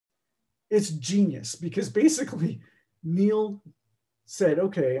it's genius because basically Neil said,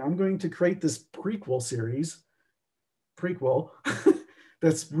 okay, I'm going to create this prequel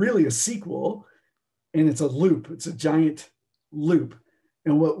that's really a sequel, and it's a loop. It's a giant loop.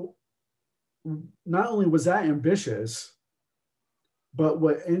 And what not only was that ambitious, but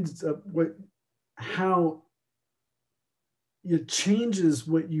what ends up how it changes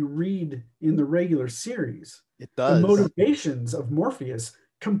what you read in the regular series. It does. The motivations of Morpheus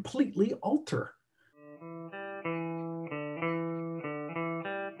completely alter.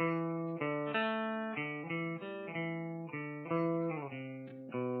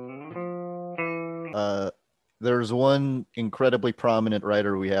 There's one incredibly prominent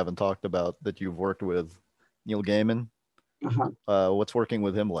writer we haven't talked about that you've worked with, Neil Gaiman. What's working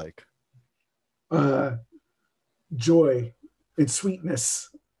with him like? Joy and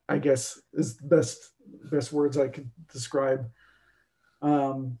sweetness, I guess, is the best words I could describe.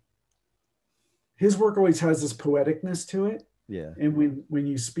 His work always has this poeticness to it. Yeah. And when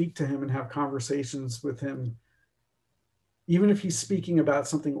you speak to him and have conversations with him, even if he's speaking about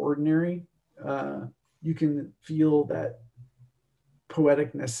something ordinary, you can feel that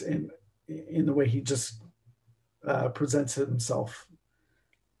poeticness in the way he just presents himself.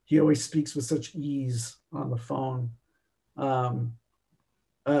 He always speaks with such ease on the phone. One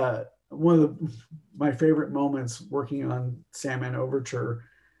of my favorite moments working on Sandman Overture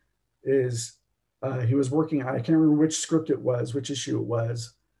is he was working, I can't remember which script it was, which issue it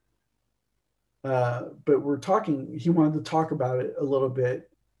was, but we're talking, he wanted to talk about it a little bit.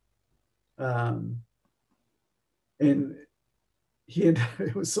 And it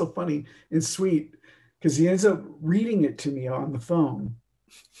was so funny and sweet because he ends up reading it to me on the phone.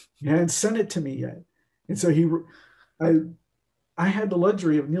 He hadn't sent it to me yet. And so I had the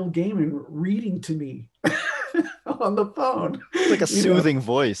luxury of Neil Gaiman reading to me on the phone. It's like a soothing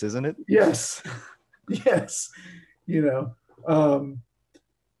voice, isn't it? Yes.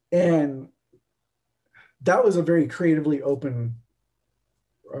 And that was a very creatively open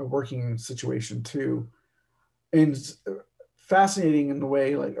working situation too. And fascinating in the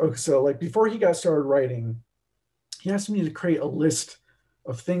way, like before he got started writing, he asked me to create a list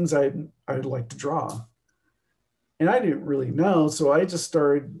of things I'd like to draw. And I didn't really know, so I just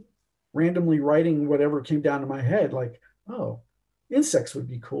started randomly writing whatever came down to my head, like, oh, insects would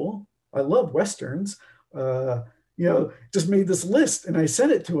be cool. I love Westerns. Just made this list and I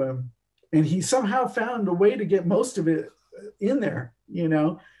sent it to him. And he somehow found a way to get most of it in there,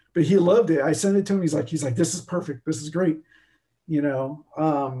 but he loved it. I sent it to him. He's like, this is perfect. This is great.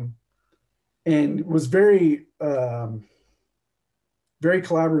 And was very, very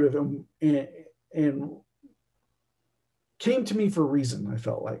collaborative and came to me for a reason. I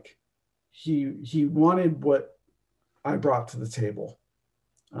felt like he wanted what I brought to the table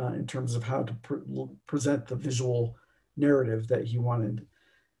in terms of how to present the visual narrative that he wanted.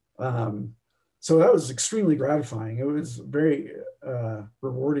 So that was extremely gratifying. It was a very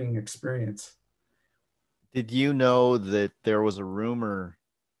rewarding experience. Did you know that there was a rumor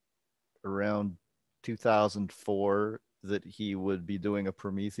around 2004 that he would be doing a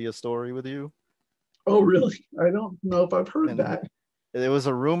Promethea story with you? Oh, really? I don't know if I've heard that. There was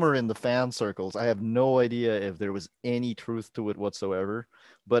a rumor in the fan circles. I have no idea if there was any truth to it whatsoever.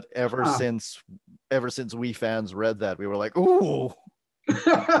 But ever since we fans read that, we were like, ooh.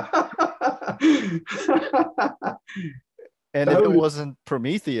 And if it wasn't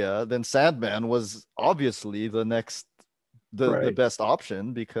Promethea, then Sandman was obviously the best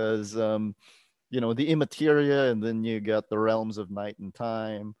option because the Immateria, and then you got the realms of night and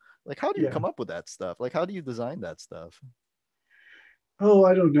time. Like, how do you come up with that stuff? Like, how do you design that stuff? Oh,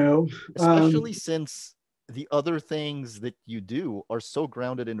 I don't know. Especially since the other things that you do are so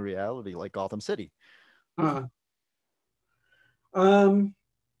grounded in reality, like Gotham City. I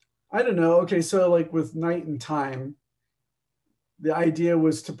don't know. Okay, so like with night and time, the idea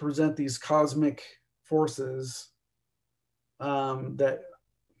was to present these cosmic forces that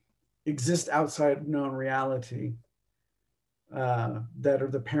exist outside of known reality, that are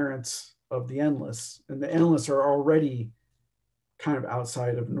the parents of the endless. And the endless are already kind of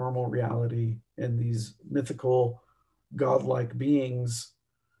outside of normal reality and these mythical godlike beings.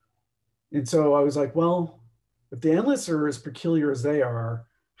 And so I was like, well, if the endless are as peculiar as they are,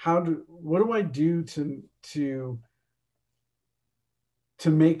 what do I do to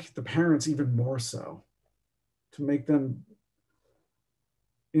make the parents even more so, to make them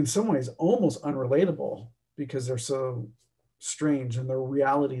in some ways almost unrelatable because they're so strange and their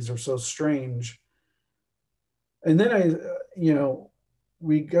realities are so strange. And then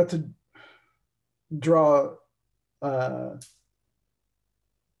we got to draw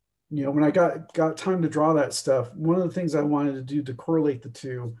when I got time to draw that stuff, one of the things I wanted to do to correlate the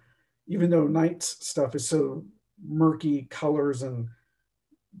two, even though Knight's stuff is so murky colors and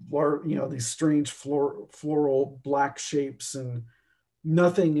these strange floral black shapes, and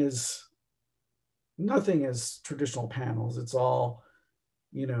nothing is traditional panels. It's all,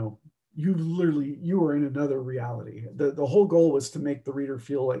 you are in another reality. The whole goal was to make the reader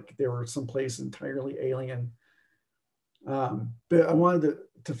feel like they were someplace entirely alien. But I wanted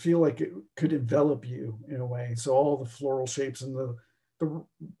to feel like it could envelop you in a way. So all the floral shapes and the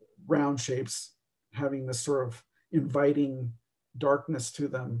round shapes having this sort of inviting darkness to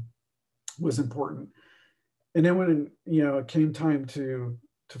them was important. And then when it came time to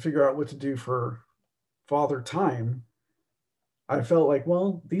figure out what to do for Father Time, I felt like,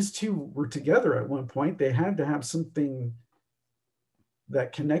 well, these two were together at one point. They had to have something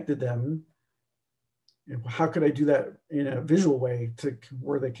that connected them. How could I do that in a visual way to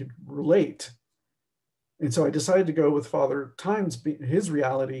where they could relate? And so I decided to go with Father Time's, his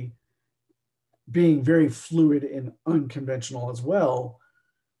reality being very fluid and unconventional as well,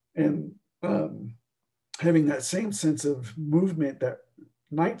 and having that same sense of movement that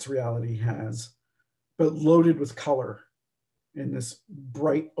Knight's reality has, but loaded with color and this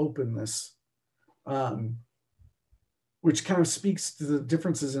bright openness, which kind of speaks to the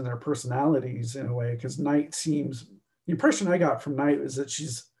differences in their personalities in a way. Because Knight seems, the impression I got from Knight is that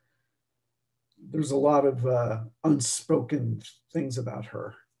there's a lot of unspoken things about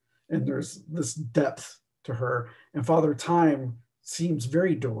her, and there's this depth to her. And Father Time seems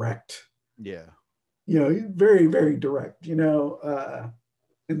very direct. Yeah. Very, very direct,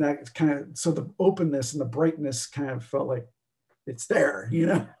 and that kind of, so the openness and the brightness kind of felt like it's there,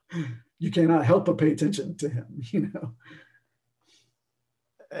 you cannot help but pay attention to him.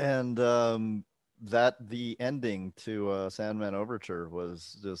 And that the ending to Sandman Overture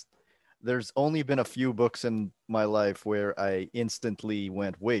was just, there's only been a few books in my life where I instantly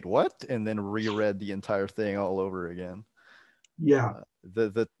went, wait, what? And then reread the entire thing all over again. Yeah.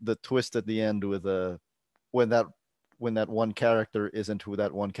 The twist at the end with when that one character isn't who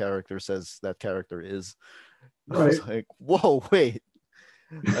that one character says that character is. Right. I was like, whoa, wait.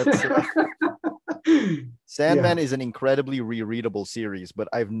 That's Sandman is an incredibly rereadable series, but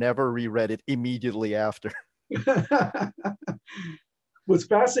I've never reread it immediately after. What's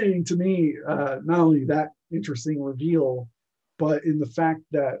fascinating to me, not only that interesting reveal, but in the fact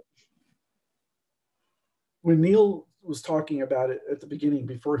that when Neil was talking about it at the beginning,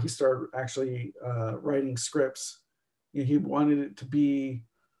 before he started actually writing scripts, he wanted it to be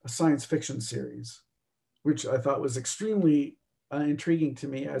a science fiction series, which I thought was extremely intriguing to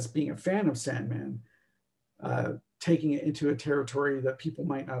me as being a fan of Sandman, taking it into a territory that people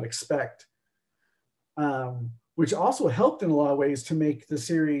might not expect, which also helped in a lot of ways to make the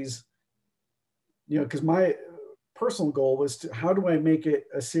series, because my personal goal was how do I make it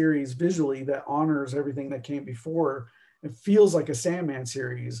a series visually that honors everything that came before? It feels like a Sandman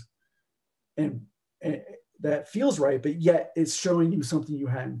series, and that feels right, but yet it's showing you something you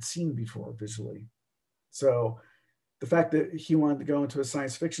hadn't seen before visually. So the fact that he wanted to go into a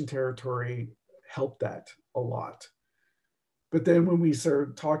science fiction territory helped that a lot. But then when we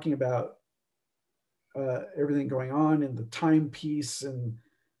started talking about everything going on in the timepiece and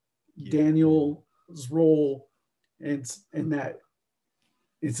Daniel's role, and that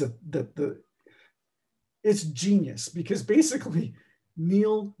it's it's genius, because basically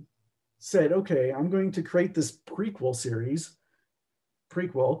Neil said, okay, I'm going to create this prequel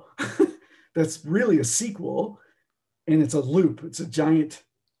that's really a sequel, and it's a loop. It's a giant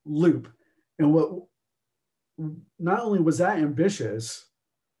loop. And not only was that ambitious,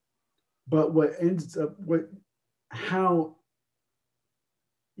 but what ends up, how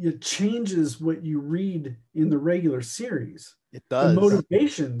it changes what you read in the regular series. It does. The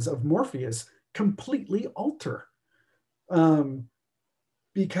motivations of Morpheus completely alter,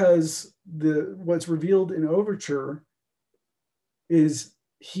 because what's revealed in Overture is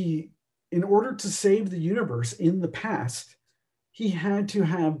in order to save the universe in the past, he had to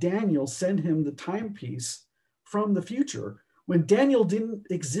have Daniel send him the timepiece from the future when Daniel didn't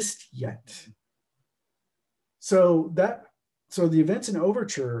exist yet. So the events in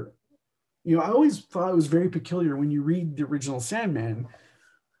Overture, I always thought it was very peculiar when you read the original Sandman,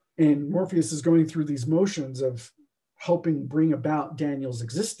 and Morpheus is going through these motions of helping bring about Daniel's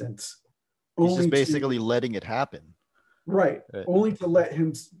existence. He's just basically letting it happen. Right. Only to let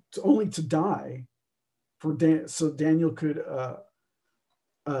him, only to die so Daniel could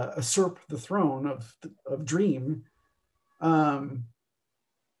usurp the throne of Dream. I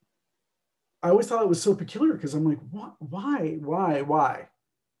always thought it was so peculiar, because I'm like, what? Why?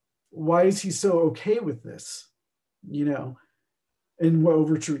 why is he so okay with this? You know, and what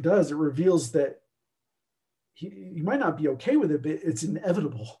Overture does, it reveals that he might not be okay with it, but it's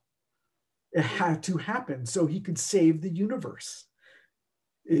inevitable. It had to happen so he could save the universe.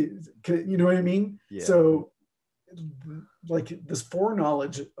 You know what I mean? Yeah. So, like this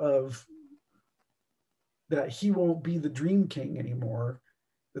foreknowledge of that he won't be the Dream King anymore,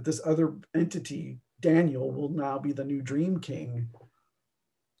 that this other entity, Daniel, will now be the new Dream King,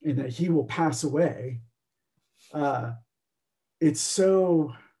 and that he will pass away. It's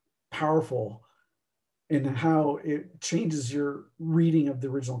so powerful in how it changes your reading of the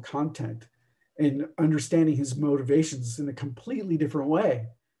original content and understanding his motivations in a completely different way.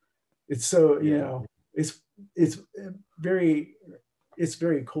 It's so, you know, it's very it's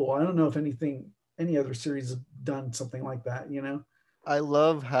very cool. I don't know if any other series has done something like that, you know. I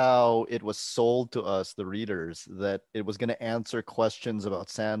love how it was sold to us, the readers, that it was going to answer questions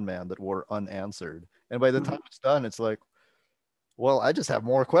about Sandman that were unanswered. And by the time it's done, it's like, well, I just have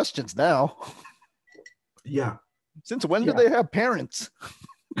more questions now. Yeah. Since when do they have parents?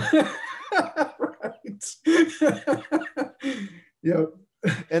 Right. Yeah.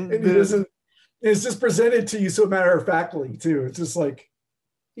 And it doesn't, it's just presented to you so matter of factly too. It's just like,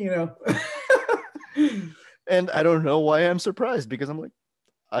 you know. And I don't know why I'm surprised, because I'm like,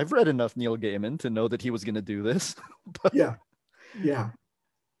 I've read enough Neil Gaiman to know that he was going to do this. But yeah.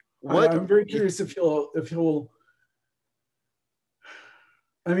 What I'm very curious if he'll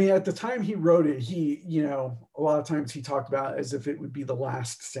I mean, at the time he wrote it, he, you know, a lot of times he talked about it as if it would be the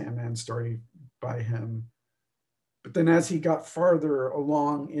last Sandman story by him. But then as he got farther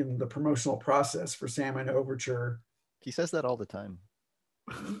along in the promotional process for Sandman Overture, he says that all the time.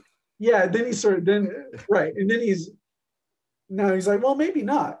 Yeah, then he started right. And then he's like, well, maybe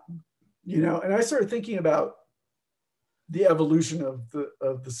not, you know. And I started thinking about the evolution of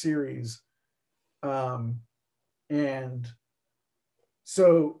the series. And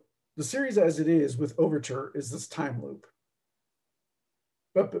so the series as it is with Overture is this time loop.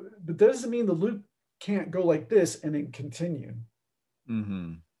 But that doesn't mean the loop can't go like this and then continue.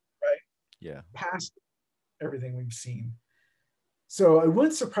 Mm-hmm. Right? Yeah. Past everything we've seen. So it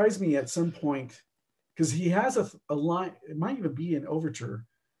wouldn't surprise me at some point, because he has a line, it might even be an Overture.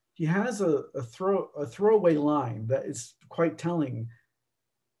 He has a throwaway line that is quite telling,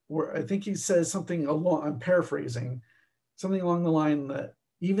 where I think he says something along, I'm paraphrasing, something along the line that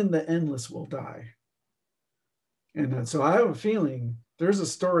even the endless will die. And so I have a feeling there's a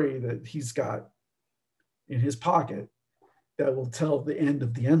story that he's got in his pocket that will tell the end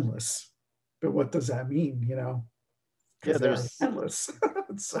of the endless. But what does that mean, you know? Yeah, Because they're endless.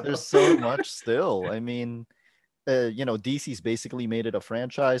 There's so much still. I mean, you know, DC's basically made it a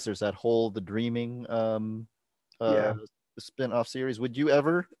franchise. There's that whole The Dreaming spin-off series. Would you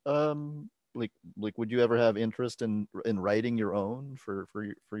ever like would you ever have interest in writing your own for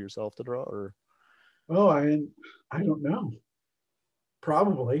yourself to draw? Or I don't know.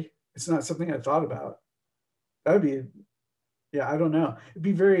 Probably. It's not something I thought about. That'd be, yeah, I don't know.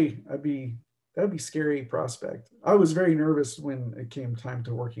 That'd be scary prospect. I was very nervous when it came time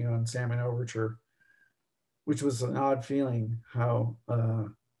to working on Sandman Overture, which was an odd feeling, how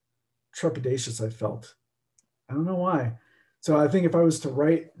trepidatious I felt. I don't know why. So I think if I was to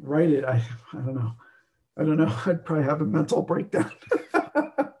write it, I don't know. I'd probably have a mental breakdown.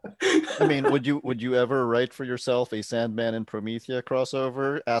 I mean, would you ever write for yourself a Sandman and Promethea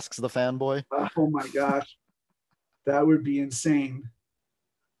crossover? Asks the fanboy. Oh my gosh, that would be insane.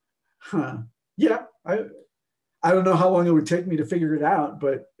 Huh? Yeah, I don't know how long it would take me to figure it out,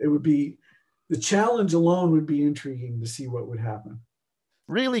 but it would be, the challenge alone would be intriguing to see what would happen.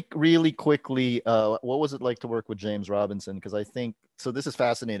 Really, really quickly, what was it like to work with James Robinson? Because I think, so this is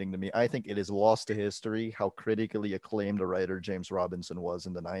fascinating to me. I think it is lost to history how critically acclaimed a writer James Robinson was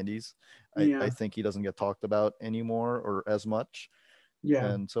in the 90s. I think he doesn't get talked about anymore or as much. Yeah.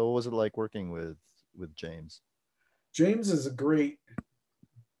 And so what was it like working with James? James is a great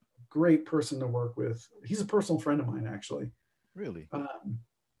person to work with. He's a personal friend of mine, actually. Really?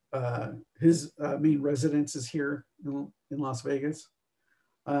 His main residence is here in Las Vegas.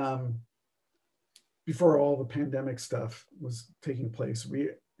 Before all the pandemic stuff was taking place,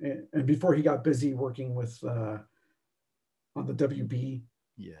 and before he got busy working with on the WB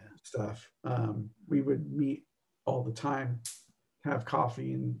stuff, we would meet all the time, have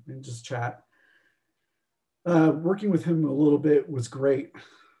coffee and just chat. Working with him a little bit was great.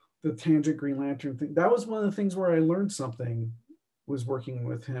 The Tangent Green Lantern thing, that was one of the things where I learned something, was working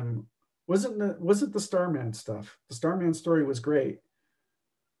with him. Wasn't the Starman stuff. The Starman story was great,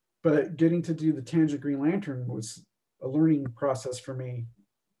 but getting to do the Tangent Green Lantern was a learning process for me,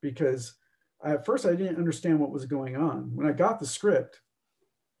 because at first I didn't understand what was going on. When I got the script,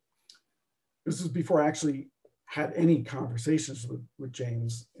 this was before I actually had any conversations with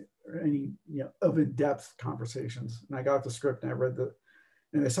James, or any of in-depth conversations. And I got the script and I read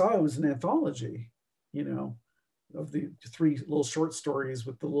and I saw it was an anthology, of the 3 little short stories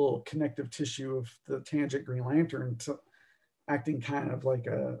with the little connective tissue of the Tangent Green Lantern acting kind of like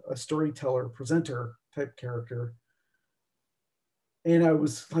a storyteller, presenter type character. And I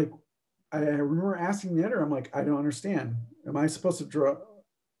was like, I remember asking the editor, I'm like, I don't understand. Am I supposed to draw?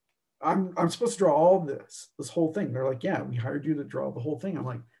 I'm supposed to draw all this whole thing. They're like, yeah, we hired you to draw the whole thing. I'm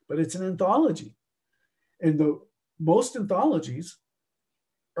like, but it's an anthology. And most anthologies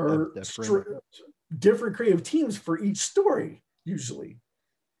are different creative teams for each story, usually.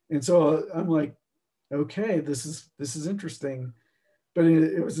 And so I'm like, okay, this is interesting. But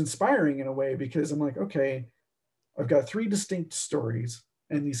it was inspiring in a way, because I'm like, okay, I've got 3 distinct stories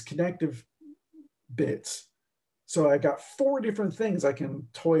and these connective bits. So I got 4 different things I can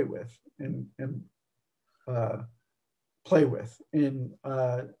toy with and play with. And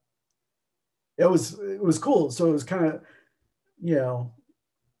it was cool. So it was kind of,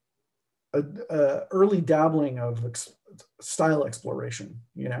 a early dabbling of style exploration,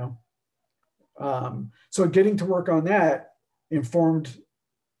 so getting to work on that informed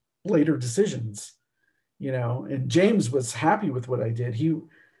later decisions, and James was happy with what I did.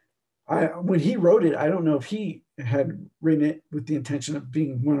 When he wrote it, I don't know if he had written it with the intention of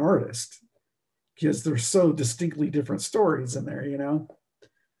being one artist, because there's so distinctly different stories in there,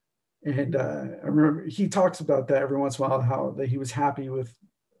 and I remember he talks about that every once in a while, how that he was happy with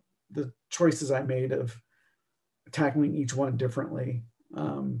the choices I made of tackling each one differently.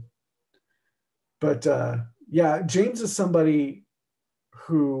 But yeah, James is somebody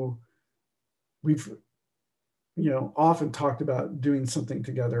who we've, often talked about doing something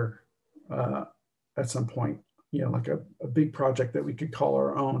together at some point, like a big project that we could call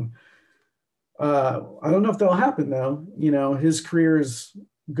our own. I don't know if that'll happen though. His career is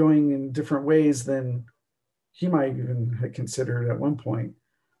going in different ways than he might even have considered at one point.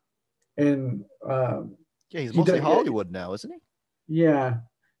 And yeah, he's mostly Hollywood now, isn't he? Yeah,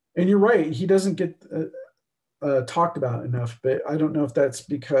 and you're right. He doesn't get talked about enough, but I don't know if that's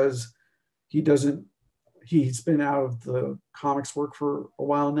because he's been out of the comics work for a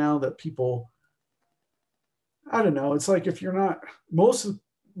while now, that people, I don't know. It's like, if you're not, most of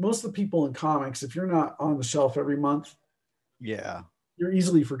the people in comics, if you're not on the shelf every month, yeah, you're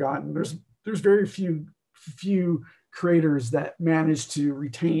easily forgotten. There's very few creators that manage to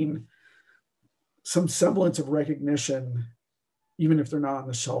retain some semblance of recognition, even if they're not on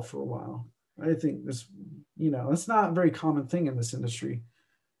the shelf for a while. I think it's not a very common thing in this industry.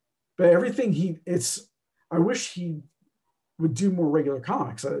 But everything I wish he would do more regular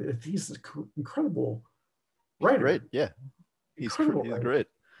comics. He's an incredible writer. He's great, yeah. He's great.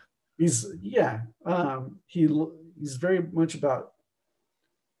 He's very much about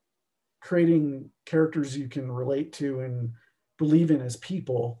creating characters you can relate to and believe in as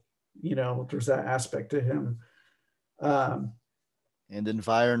people. There's that aspect to him. And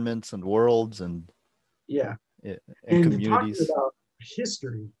environments and worlds and and communities. Talking about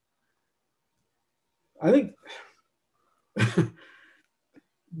history, I think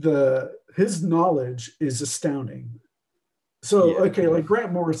his knowledge is astounding. So, okay, like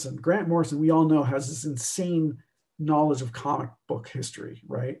Grant Morrison, we all know, has this insane knowledge of comic book history,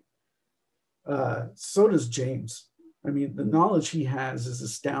 right? So does James. I mean, the knowledge he has is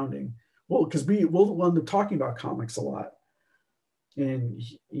astounding. Well, because we'll end up talking about comics a lot. And,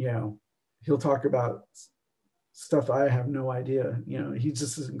 he'll talk about stuff I have no idea. He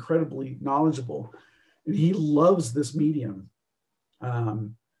just is incredibly knowledgeable. And he loves this medium.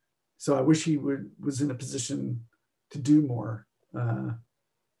 So I wish he was in a position to do more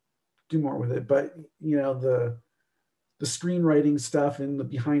with it. But the screenwriting stuff and the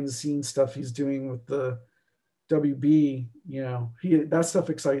behind the scenes stuff he's doing with the WB, that stuff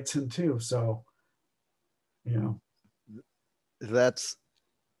excites him too. So, that's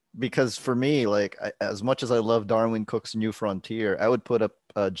because for me, like, as much as I love Darwin Cook's New Frontier, I would put up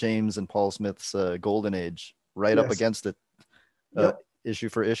James and Paul Smith's Golden Age right up against it, issue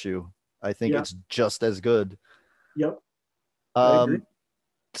for issue. I think it's just as good. Yep. I agree.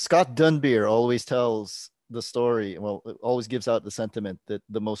 Scott Dunbier always tells the story. Well, it always gives out the sentiment that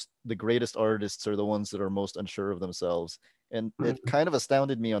the greatest artists are the ones that are most unsure of themselves. And it kind of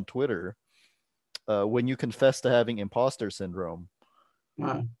astounded me on Twitter when you confess to having imposter syndrome.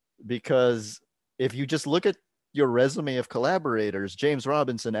 Because if you just look at your resume of collaborators, James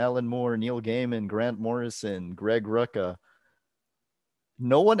Robinson, Alan Moore, Neil Gaiman, Grant Morrison, Greg Rucka,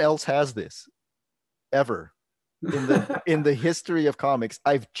 No one else has this ever in the history of comics.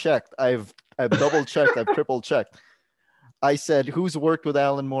 I've checked. I've double checked. I've triple checked. I said, who's worked with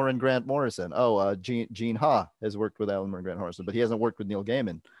Alan Moore and Grant Morrison? Oh, Gene Ha has worked with Alan Moore and Grant Morrison, but he hasn't worked with Neil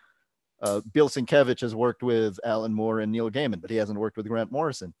Gaiman. Bill Sienkiewicz has worked with Alan Moore and Neil Gaiman, but he hasn't worked with Grant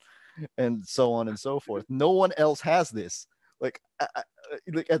Morrison, and so on and so forth. No one else has this. Like,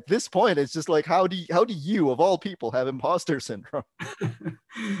 like at this point, it's just like, how do you of all people have imposter syndrome?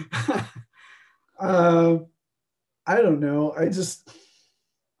 I don't know. I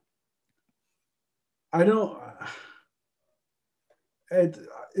don't.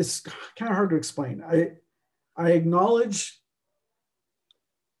 It's kind of hard to explain. I acknowledge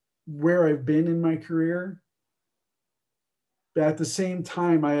where I've been in my career, but at the same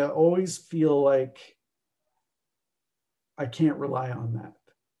time, I always feel like I can't rely on that.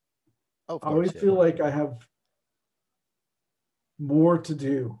 Of course, I always feel like I have more to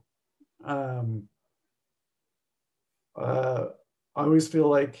do. I always feel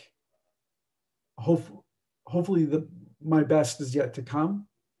like hopefully my best is yet to come.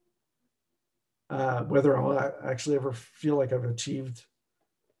 Whether I'll actually ever feel like I've achieved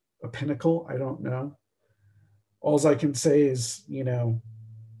a pinnacle, I don't know. All I can say is,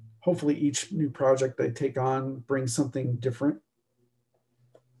 hopefully each new project I take on brings something different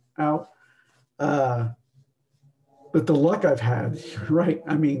out. But the luck I've had, right?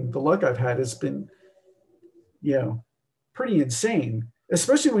 I mean, the luck I've had has been, pretty insane,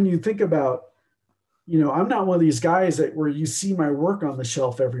 especially when you think about, I'm not one of these guys where you see my work on the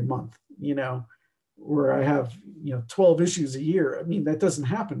shelf every month, where I have, 12 issues a year. I mean, that doesn't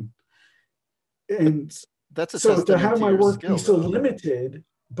happen. And that's a so to have my work skill, be so limited,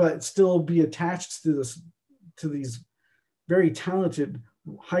 but still be attached to these very talented,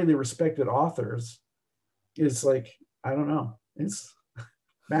 highly respected authors is like, I don't know, it's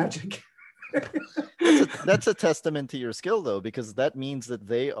magic. That's a testament to your skill, though, because that means that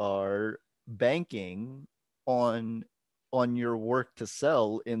they are banking on your work to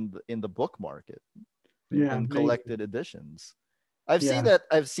sell in the book market, in collected editions. I've seen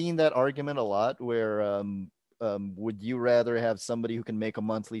that argument a lot, where would you rather have somebody who can make a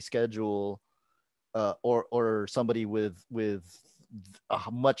monthly schedule, or somebody with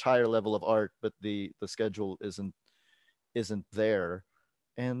a much higher level of art, but the schedule isn't there?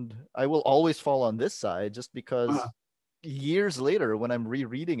 And I will always fall on this side, just because years later, when I'm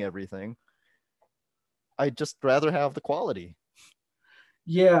rereading everything, I'd just rather have the quality.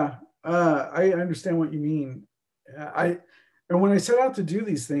 Yeah, I understand what you mean. And when I set out to do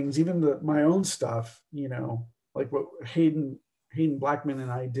these things, even my own stuff, like what Haden Blackman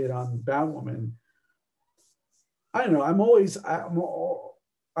and I did on Batwoman, I don't know. I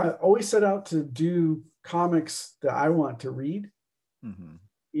always set out to do comics that I want to read. Mm-hmm.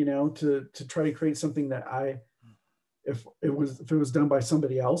 To try to create something that if it was done by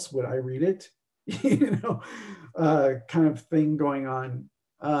somebody else, would I read it? Kind of thing going on.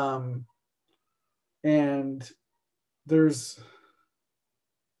 And there's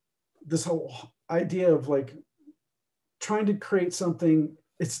this whole idea of like trying to create something.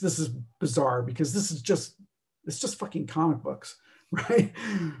 This is bizarre because it's just fucking comic books, right?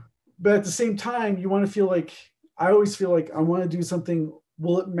 But at the same time, I always feel like I want to do something.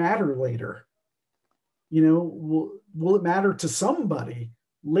 Will it matter later? Will it matter to somebody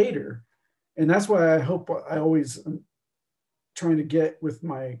later? And that's why I hope I always am trying to get with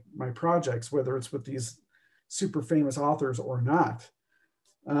my projects, whether it's with these super famous authors or not.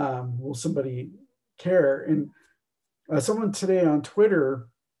 Will somebody care? And someone today on Twitter,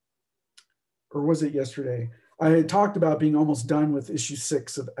 or was it yesterday, I had talked about being almost done with issue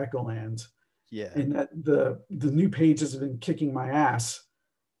 6 of Echoland. Yeah. And that the new pages have been kicking my ass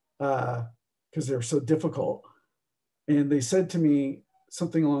because they're so difficult. And they said to me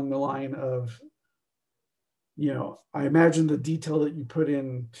something along the line of, I imagine the detail that you put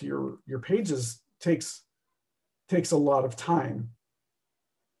into your pages takes a lot of time,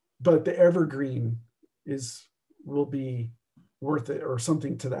 but the evergreen will be worth it, or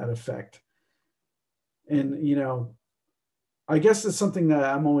something to that effect. And, I guess it's something that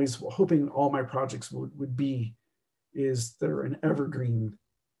I'm always hoping all my projects would be, is they're an evergreen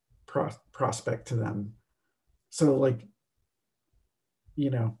prospect to them. So like,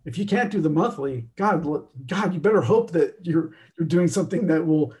 if you can't do the monthly, God, you better hope that you're doing something that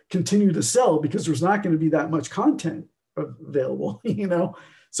will continue to sell, because there's not going to be that much content available,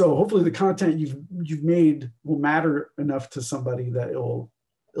 So hopefully the content you've made will matter enough to somebody that it'll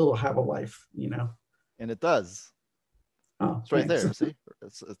have a life, And it does. Oh, it's right there. See,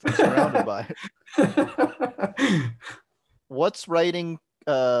 it's surrounded by it. What's writing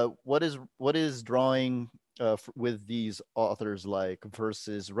what is drawing with these authors like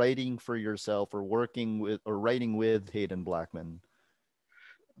versus writing for yourself or working with or writing with Haden Blackman?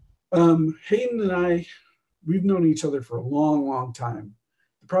 Hayden and I, we've known each other for a long, long time.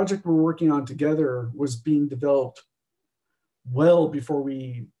 The project we're working on together was being developed well before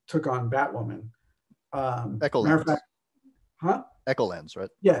we took on Batwoman. Matter of Echolands. fact, huh? Echolands, right?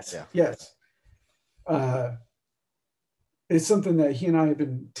 Yes, Yeah. yes. It's something that he and I have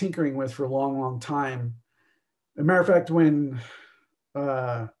been tinkering with for a long, long time. As a matter of fact, when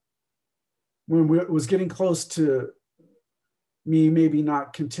it was getting close to me maybe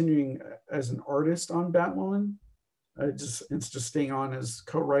not continuing as an artist on Batwoman, it's just staying on as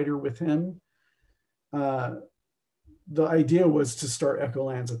co-writer with him. The idea was to start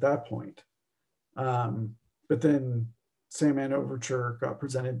Echolands at that point. But then Sandman Overture got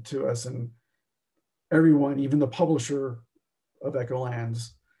presented to us, and everyone, even the publisher of Echolands,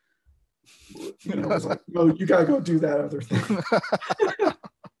 was like, "No, you gotta go do that other thing."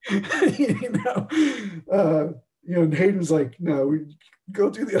 And Hayden's like, "No, go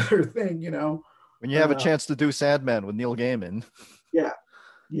do the other thing." When you have a chance to do Sandman with Neil Gaiman. Yeah,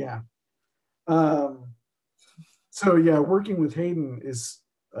 yeah. So yeah, working with Haden is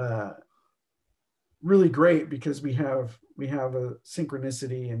really great because we have a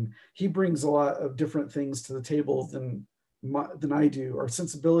synchronicity, and he brings a lot of different things to the table than I do. Our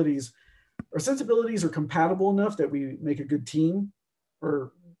sensibilities are compatible enough that we make a good team,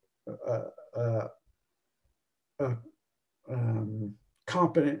 or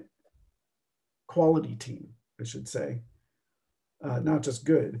competent quality team, I should say, not just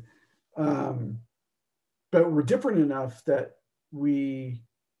good. But we're different enough that we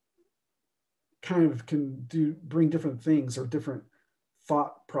kind of can bring different things or different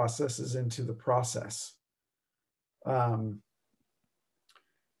thought processes into the process. And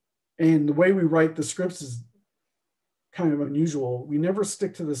the way we write the scripts is kind of unusual. We never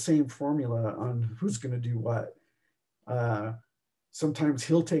stick to the same formula on who's going to do what. Sometimes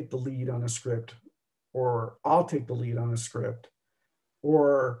he'll take the lead on a script, or I'll take the lead on a script,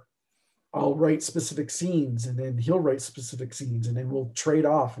 or I'll write specific scenes and then he'll write specific scenes, and then we'll trade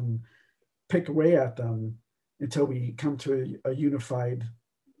off and pick away at them until we come to a unified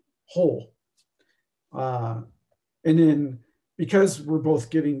whole. And then because we're both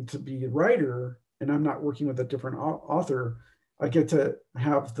getting to be a writer and I'm not working with a different author, I get to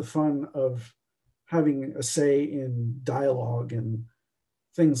have the fun of having a say in dialogue and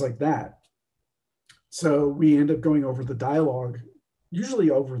things like that. So we end up going over the dialogue, usually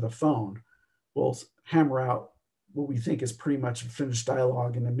over the phone. We'll hammer out what we think is pretty much finished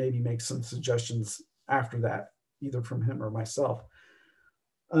dialogue, and then maybe make some suggestions after that, either from him or myself.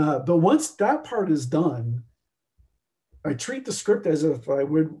 But once that part is done, I treat the script as if I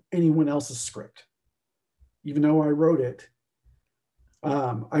would anyone else's script. Even though I wrote it,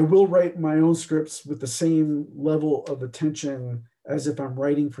 I will write my own scripts with the same level of attention as if I'm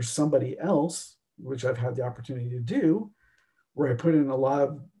writing for somebody else, which I've had the opportunity to do, where I put in a lot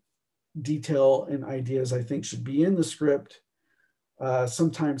of detail and ideas I think should be in the script.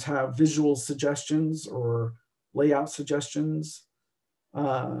 Sometimes have visual suggestions or layout suggestions.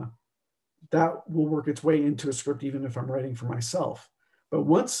 That will work its way into a script even if I'm writing for myself. But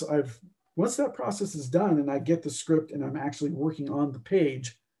once that process is done and I get the script and I'm actually working on the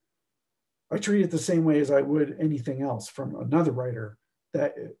page, I treat it the same way as I would anything else from another writer.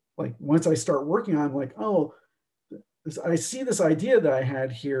 That, like, once I start working on, like, oh, I see this idea that I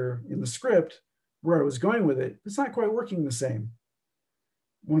had here in the script where I was going with it. It's not quite working the same.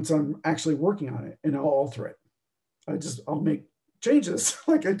 Once I'm actually working on it, and I'll alter it. I'll make changes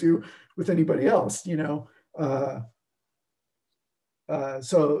like I do with anybody else,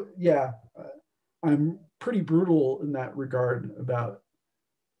 So yeah, I'm pretty brutal in that regard about,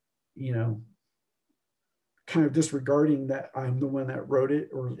 kind of disregarding that I'm the one that wrote it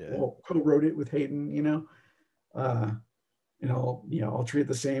or co-wrote it with Haden, and I'll treat it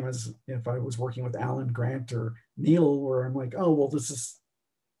the same as if I was working with Alan Grant or Neil, where I'm like, oh, well, let's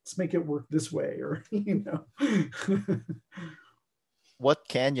make it work this way, or, What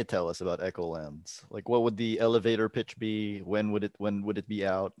can you tell us about Echolands? Like, what would the elevator pitch be? When would it be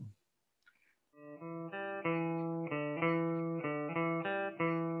out?